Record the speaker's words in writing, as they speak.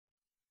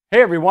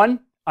Hey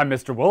everyone, I'm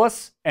Mr.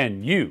 Willis,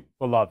 and you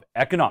will love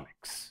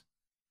economics.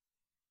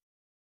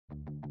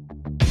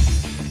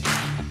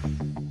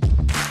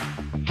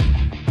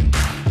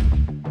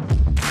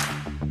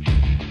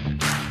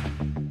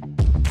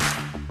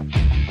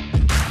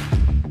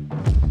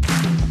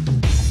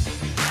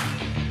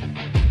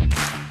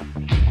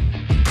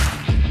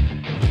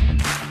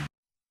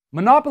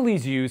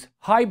 Monopolies use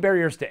high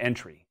barriers to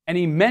entry and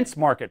immense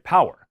market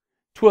power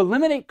to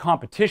eliminate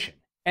competition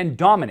and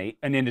dominate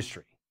an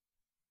industry.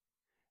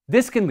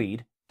 This can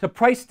lead to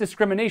price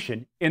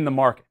discrimination in the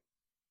market.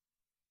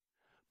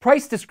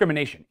 Price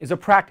discrimination is a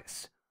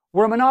practice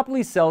where a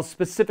monopoly sells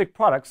specific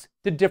products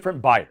to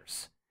different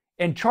buyers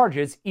and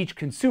charges each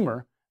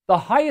consumer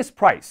the highest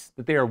price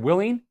that they are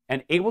willing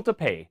and able to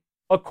pay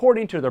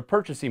according to their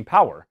purchasing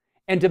power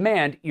and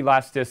demand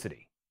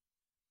elasticity.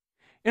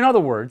 In other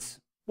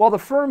words, while the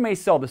firm may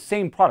sell the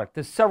same product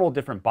to several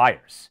different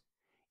buyers,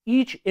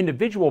 each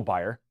individual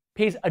buyer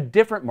pays a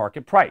different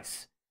market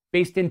price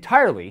based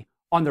entirely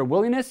on their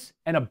willingness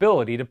and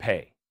ability to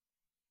pay.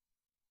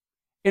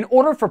 In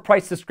order for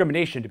price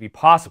discrimination to be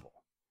possible,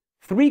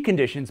 three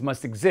conditions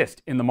must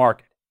exist in the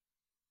market.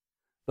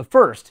 The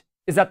first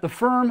is that the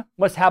firm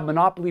must have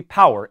monopoly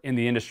power in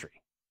the industry.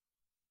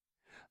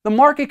 The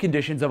market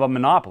conditions of a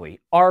monopoly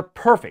are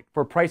perfect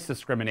for price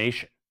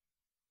discrimination.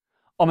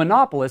 A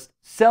monopolist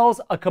sells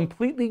a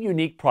completely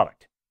unique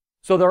product,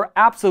 so there are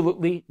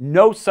absolutely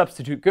no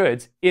substitute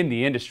goods in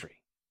the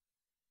industry.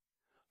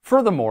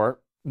 Furthermore,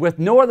 with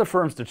no other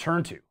firms to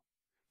turn to,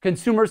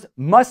 consumers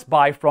must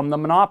buy from the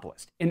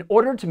monopolist in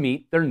order to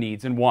meet their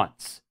needs and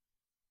wants.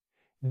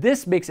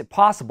 This makes it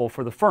possible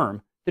for the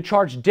firm to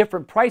charge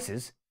different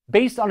prices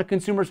based on a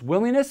consumer's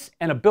willingness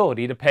and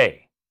ability to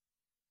pay.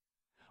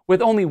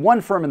 With only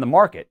one firm in the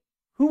market,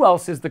 who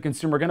else is the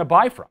consumer going to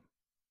buy from?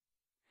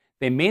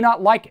 They may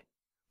not like it,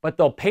 but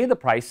they'll pay the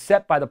price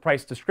set by the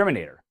price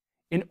discriminator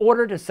in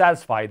order to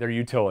satisfy their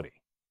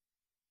utility.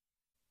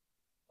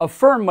 A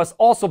firm must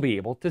also be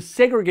able to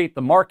segregate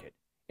the market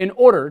in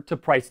order to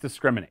price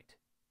discriminate.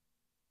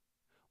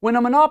 When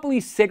a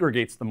monopoly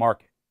segregates the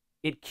market,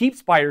 it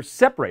keeps buyers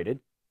separated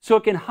so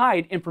it can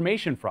hide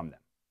information from them.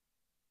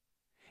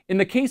 In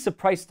the case of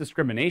price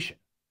discrimination,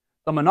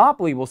 the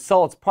monopoly will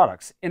sell its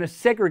products in a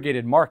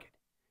segregated market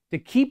to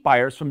keep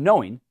buyers from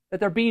knowing that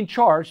they're being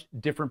charged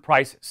different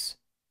prices.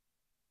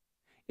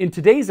 In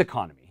today's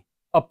economy,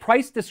 a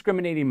price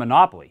discriminating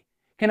monopoly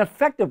can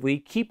effectively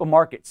keep a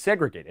market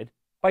segregated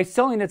by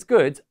selling its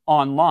goods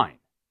online.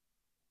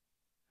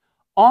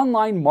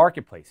 Online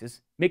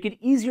marketplaces make it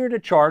easier to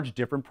charge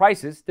different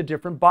prices to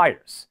different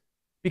buyers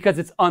because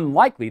it's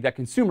unlikely that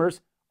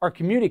consumers are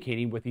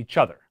communicating with each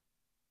other.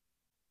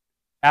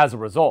 As a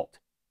result,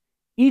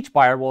 each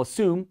buyer will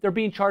assume they're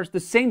being charged the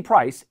same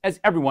price as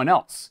everyone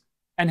else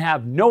and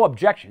have no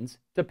objections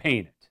to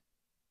paying it.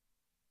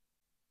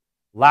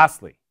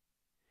 Lastly,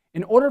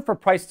 in order for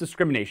price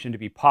discrimination to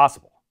be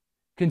possible,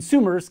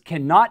 consumers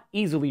cannot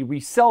easily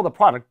resell the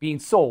product being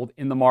sold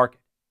in the market.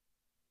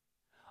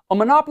 A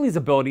monopoly's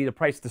ability to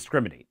price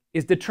discriminate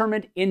is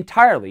determined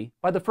entirely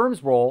by the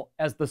firm's role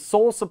as the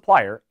sole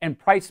supplier and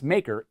price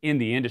maker in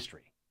the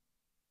industry.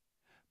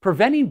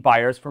 Preventing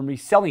buyers from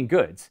reselling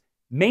goods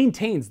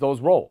maintains those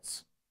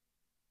roles.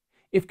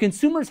 If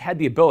consumers had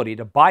the ability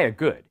to buy a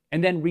good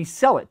and then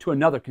resell it to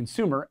another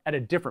consumer at a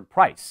different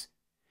price,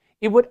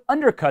 it would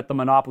undercut the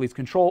monopoly's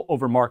control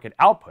over market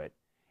output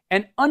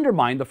and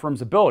undermine the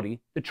firm's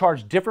ability to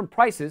charge different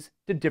prices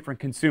to different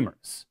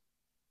consumers.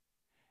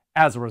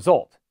 As a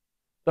result,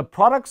 the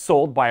products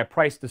sold by a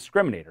price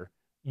discriminator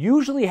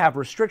usually have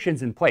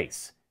restrictions in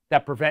place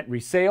that prevent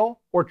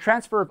resale or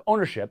transfer of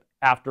ownership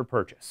after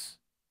purchase.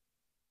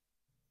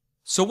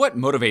 So what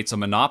motivates a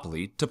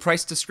monopoly to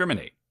price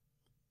discriminate?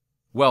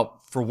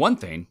 Well, for one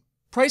thing,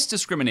 price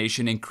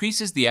discrimination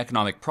increases the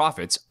economic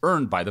profits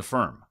earned by the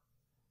firm.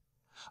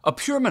 A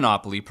pure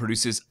monopoly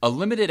produces a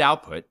limited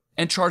output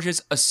and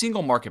charges a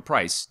single market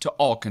price to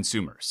all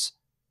consumers.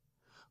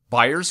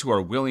 Buyers who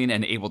are willing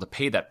and able to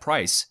pay that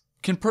price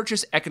can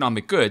purchase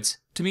economic goods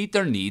to meet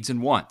their needs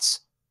and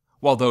wants,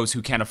 while those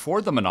who can't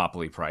afford the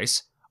monopoly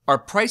price are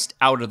priced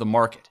out of the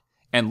market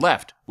and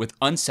left with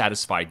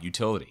unsatisfied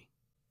utility.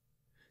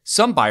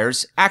 Some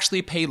buyers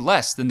actually pay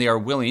less than they are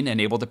willing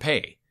and able to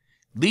pay,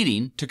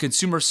 leading to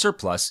consumer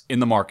surplus in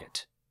the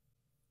market.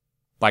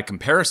 By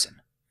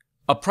comparison,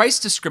 a price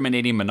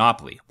discriminating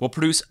monopoly will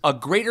produce a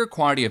greater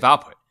quantity of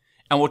output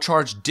and will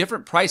charge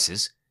different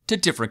prices to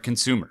different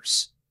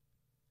consumers.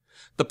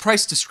 The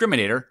price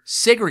discriminator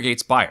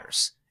segregates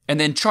buyers and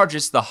then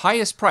charges the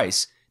highest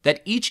price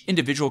that each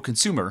individual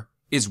consumer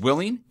is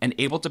willing and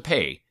able to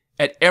pay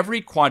at every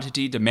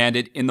quantity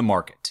demanded in the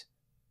market.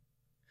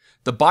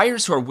 The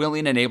buyers who are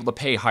willing and able to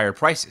pay higher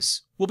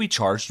prices will be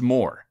charged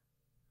more,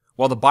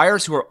 while the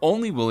buyers who are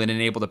only willing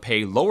and able to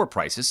pay lower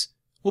prices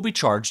will be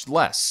charged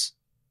less.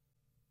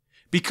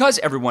 Because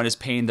everyone is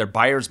paying their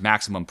buyer's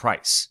maximum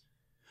price,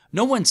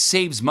 no one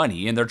saves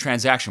money in their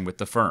transaction with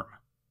the firm.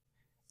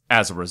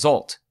 As a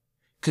result,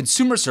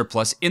 consumer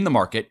surplus in the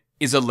market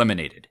is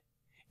eliminated,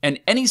 and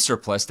any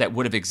surplus that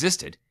would have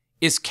existed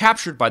is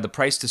captured by the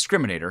price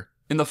discriminator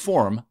in the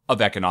form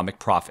of economic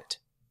profit.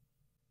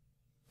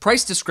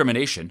 Price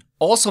discrimination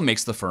also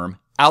makes the firm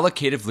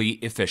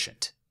allocatively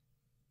efficient.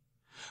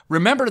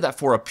 Remember that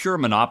for a pure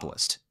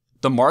monopolist,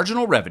 the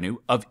marginal revenue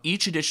of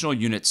each additional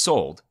unit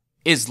sold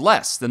is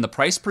less than the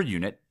price per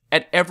unit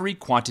at every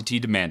quantity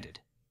demanded.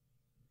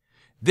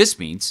 This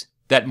means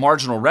that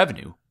marginal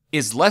revenue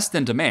is less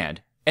than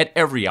demand at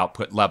every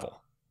output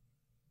level.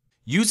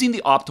 Using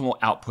the optimal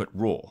output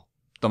rule,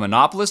 the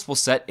monopolist will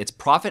set its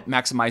profit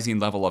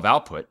maximizing level of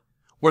output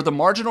where the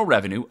marginal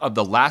revenue of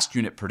the last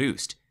unit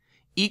produced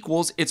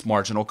equals its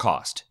marginal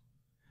cost,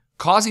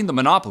 causing the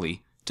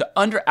monopoly to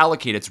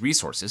underallocate its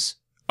resources,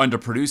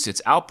 underproduce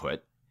its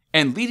output,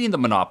 and leading the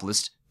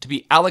monopolist to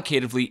be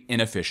allocatively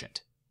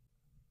inefficient.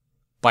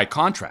 By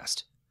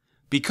contrast,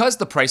 because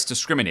the price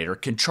discriminator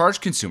can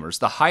charge consumers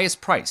the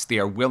highest price they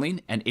are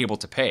willing and able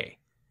to pay,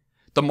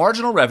 the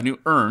marginal revenue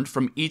earned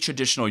from each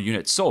additional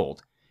unit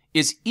sold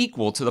is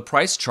equal to the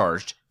price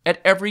charged at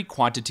every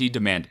quantity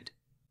demanded.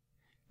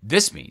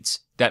 This means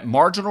that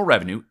marginal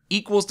revenue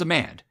equals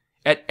demand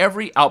at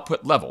every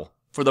output level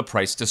for the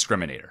price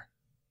discriminator.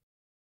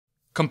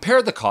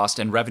 Compare the cost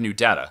and revenue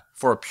data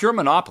for a pure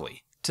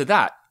monopoly to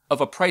that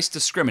of a price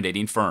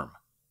discriminating firm.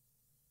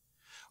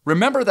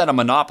 Remember that a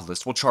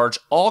monopolist will charge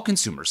all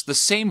consumers the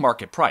same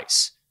market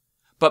price,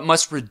 but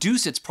must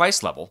reduce its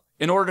price level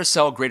in order to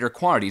sell greater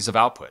quantities of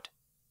output.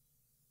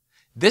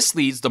 This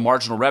leads the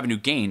marginal revenue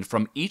gained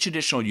from each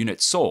additional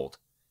unit sold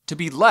to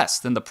be less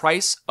than the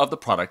price of the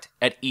product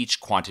at each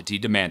quantity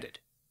demanded.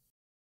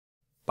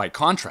 By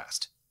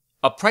contrast,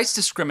 a price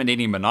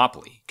discriminating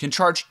monopoly can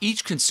charge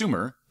each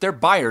consumer their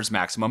buyer's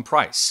maximum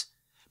price,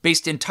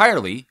 based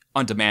entirely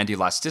on demand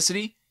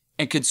elasticity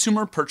and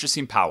consumer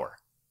purchasing power.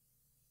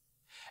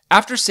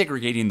 After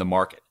segregating the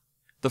market,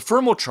 the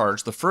firm will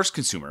charge the first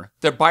consumer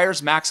their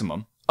buyer's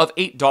maximum of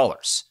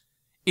 $8,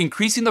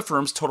 increasing the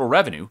firm's total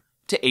revenue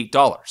to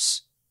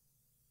 $8.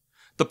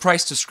 The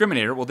price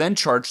discriminator will then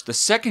charge the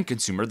second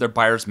consumer their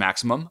buyer's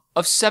maximum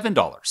of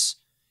 $7,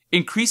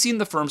 increasing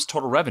the firm's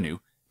total revenue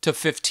to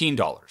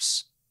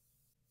 $15.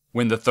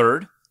 When the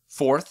third,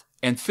 fourth,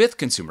 and fifth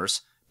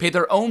consumers pay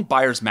their own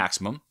buyer's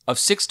maximum of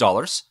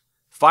 $6,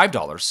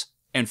 $5,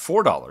 and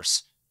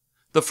 $4,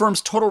 the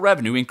firm's total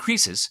revenue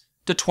increases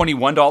to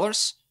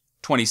 $21,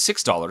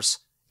 $26,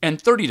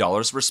 and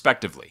 $30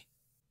 respectively.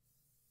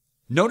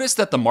 Notice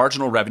that the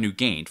marginal revenue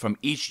gained from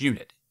each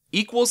unit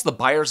equals the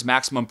buyer's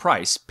maximum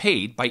price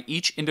paid by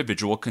each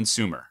individual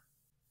consumer.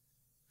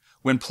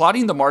 When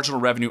plotting the marginal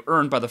revenue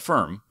earned by the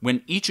firm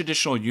when each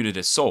additional unit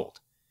is sold,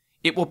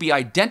 it will be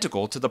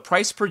identical to the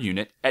price per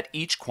unit at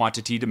each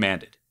quantity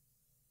demanded.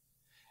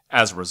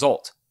 As a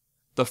result,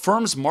 the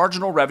firm's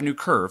marginal revenue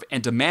curve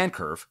and demand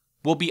curve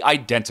will be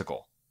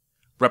identical,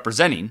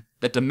 representing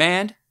that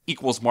demand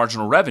equals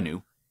marginal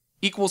revenue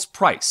equals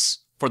price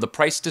for the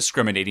price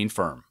discriminating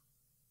firm.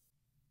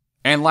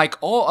 And like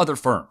all other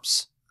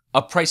firms,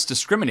 a price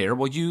discriminator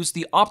will use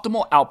the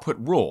optimal output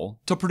rule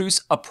to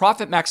produce a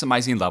profit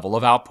maximizing level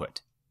of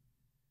output.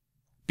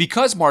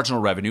 Because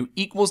marginal revenue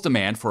equals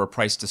demand for a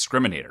price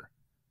discriminator,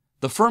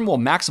 the firm will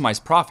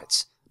maximize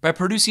profits by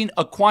producing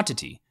a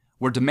quantity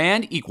where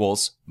demand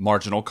equals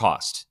marginal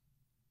cost.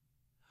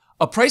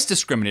 A price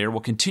discriminator will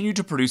continue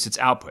to produce its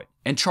output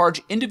and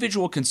charge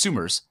individual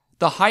consumers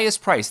the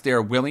highest price they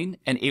are willing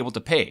and able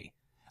to pay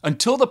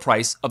until the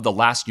price of the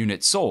last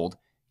unit sold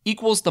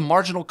equals the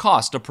marginal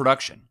cost of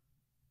production.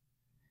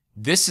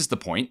 This is the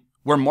point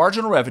where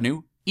marginal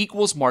revenue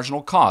equals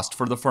marginal cost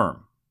for the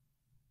firm.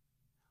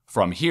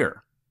 From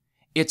here,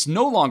 it's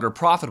no longer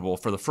profitable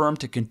for the firm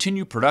to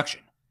continue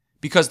production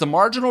because the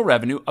marginal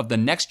revenue of the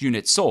next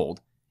unit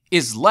sold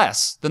is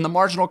less than the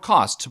marginal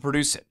cost to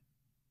produce it.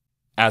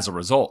 As a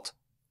result,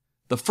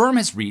 the firm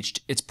has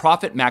reached its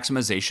profit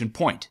maximization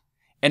point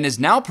and is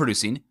now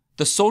producing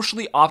the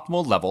socially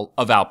optimal level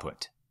of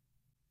output.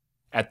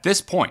 At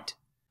this point,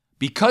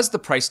 because the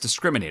price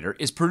discriminator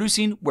is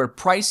producing where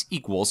price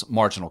equals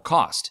marginal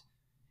cost,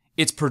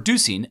 it's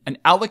producing an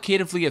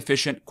allocatively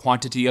efficient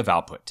quantity of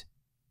output.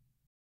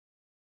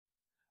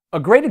 A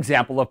great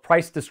example of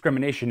price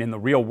discrimination in the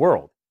real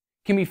world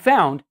can be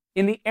found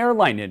in the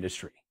airline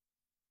industry.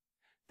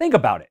 Think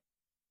about it.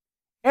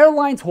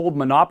 Airlines hold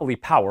monopoly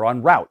power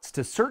on routes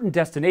to certain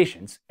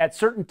destinations at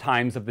certain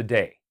times of the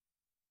day.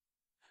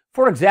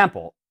 For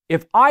example,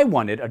 if I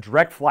wanted a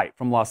direct flight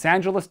from Los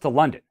Angeles to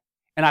London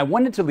and I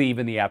wanted to leave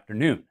in the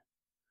afternoon,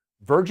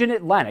 Virgin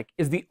Atlantic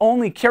is the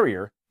only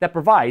carrier that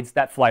provides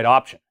that flight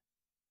option.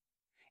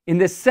 In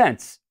this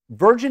sense,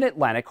 Virgin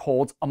Atlantic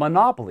holds a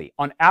monopoly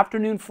on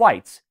afternoon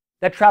flights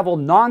that travel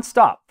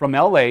non-stop from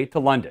LA to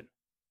London.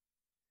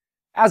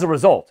 As a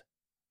result,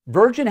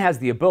 Virgin has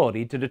the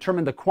ability to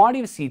determine the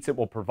quantity of seats it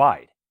will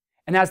provide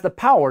and has the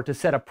power to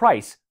set a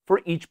price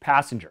for each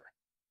passenger.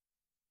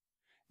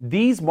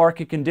 These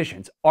market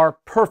conditions are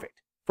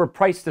perfect for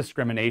price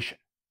discrimination.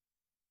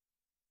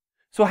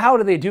 So how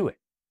do they do it?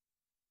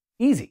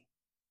 Easy.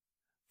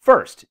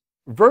 First,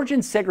 Virgin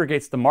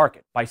segregates the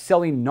market by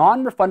selling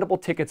non-refundable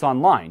tickets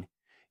online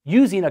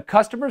using a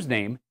customer's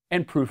name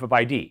and proof of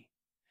ID,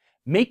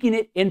 making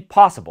it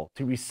impossible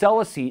to resell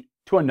a seat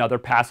to another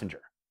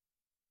passenger.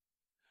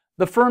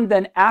 The firm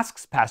then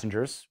asks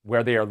passengers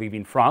where they are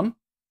leaving from,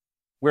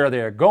 where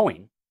they are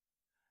going,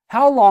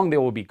 how long they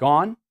will be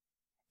gone,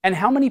 and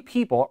how many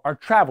people are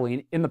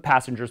traveling in the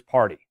passenger's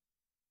party.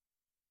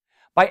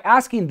 By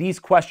asking these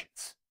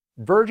questions,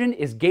 Virgin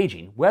is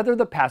gauging whether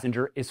the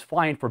passenger is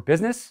flying for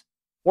business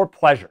or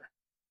pleasure.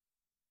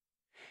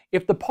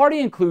 If the party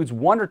includes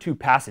 1 or 2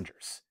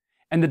 passengers,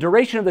 and the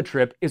duration of the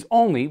trip is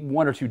only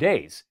 1 or 2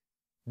 days,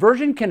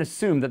 Virgin can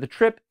assume that the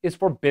trip is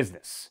for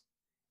business,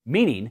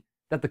 meaning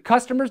that the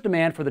customer's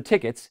demand for the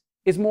tickets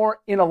is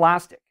more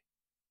inelastic.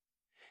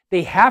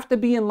 They have to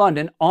be in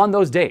London on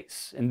those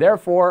days, and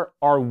therefore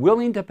are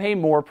willing to pay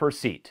more per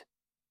seat.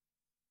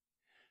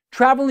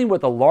 Traveling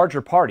with a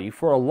larger party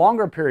for a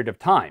longer period of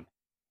time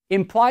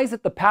implies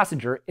that the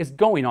passenger is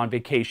going on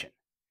vacation,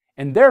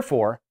 and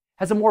therefore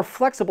has a more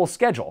flexible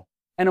schedule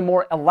and a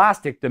more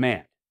elastic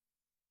demand.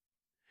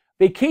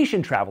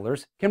 Vacation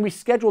travelers can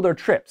reschedule their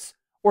trips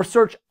or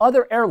search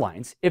other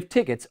airlines if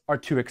tickets are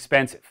too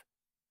expensive.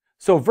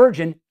 So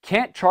Virgin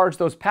can't charge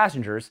those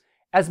passengers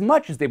as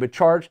much as they would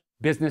charge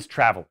business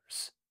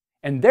travelers,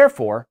 and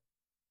therefore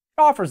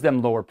it offers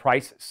them lower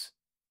prices.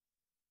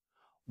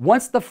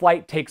 Once the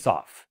flight takes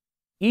off,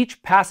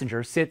 each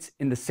passenger sits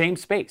in the same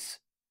space,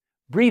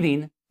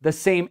 breathing the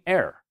same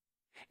air,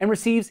 and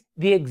receives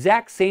the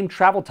exact same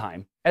travel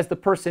time as the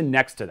person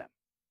next to them.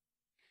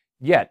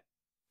 Yet,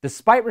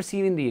 despite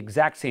receiving the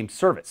exact same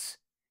service,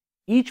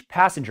 each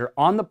passenger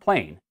on the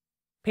plane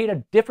paid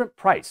a different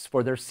price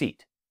for their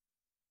seat.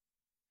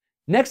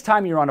 Next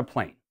time you're on a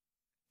plane,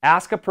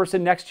 ask a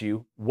person next to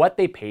you what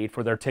they paid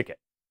for their ticket.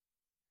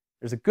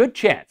 There's a good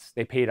chance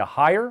they paid a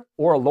higher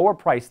or a lower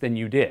price than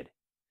you did,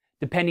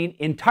 depending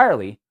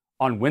entirely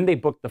on when they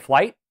booked the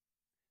flight,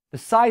 the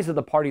size of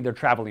the party they're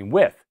traveling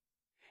with,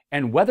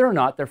 and whether or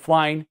not they're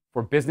flying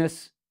for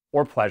business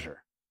or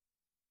pleasure.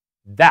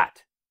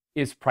 That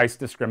is price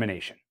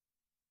discrimination.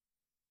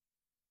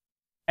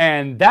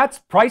 And that's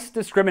price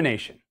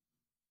discrimination.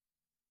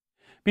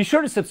 Be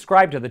sure to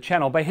subscribe to the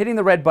channel by hitting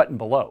the red button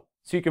below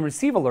so you can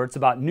receive alerts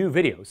about new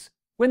videos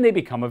when they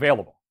become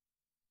available.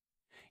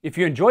 If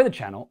you enjoy the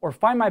channel or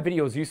find my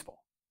videos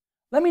useful,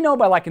 let me know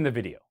by liking the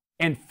video,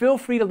 and feel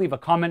free to leave a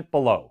comment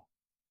below.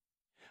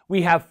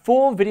 We have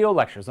full video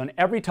lectures on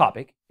every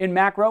topic in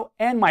macro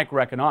and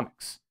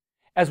microeconomics,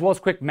 as well as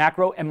quick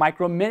macro and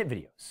micro minute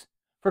videos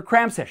for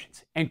cram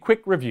sessions and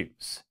quick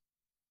reviews.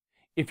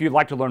 If you'd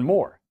like to learn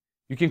more,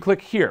 you can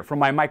click here for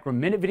my micro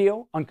minute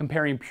video on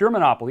comparing pure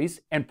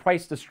monopolies and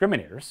price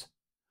discriminators,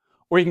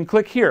 or you can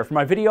click here for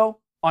my video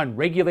on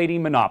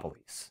regulating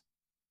monopolies.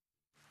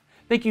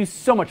 Thank you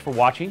so much for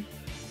watching.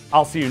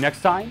 I'll see you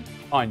next time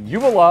on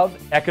You Will Love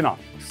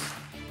Economics.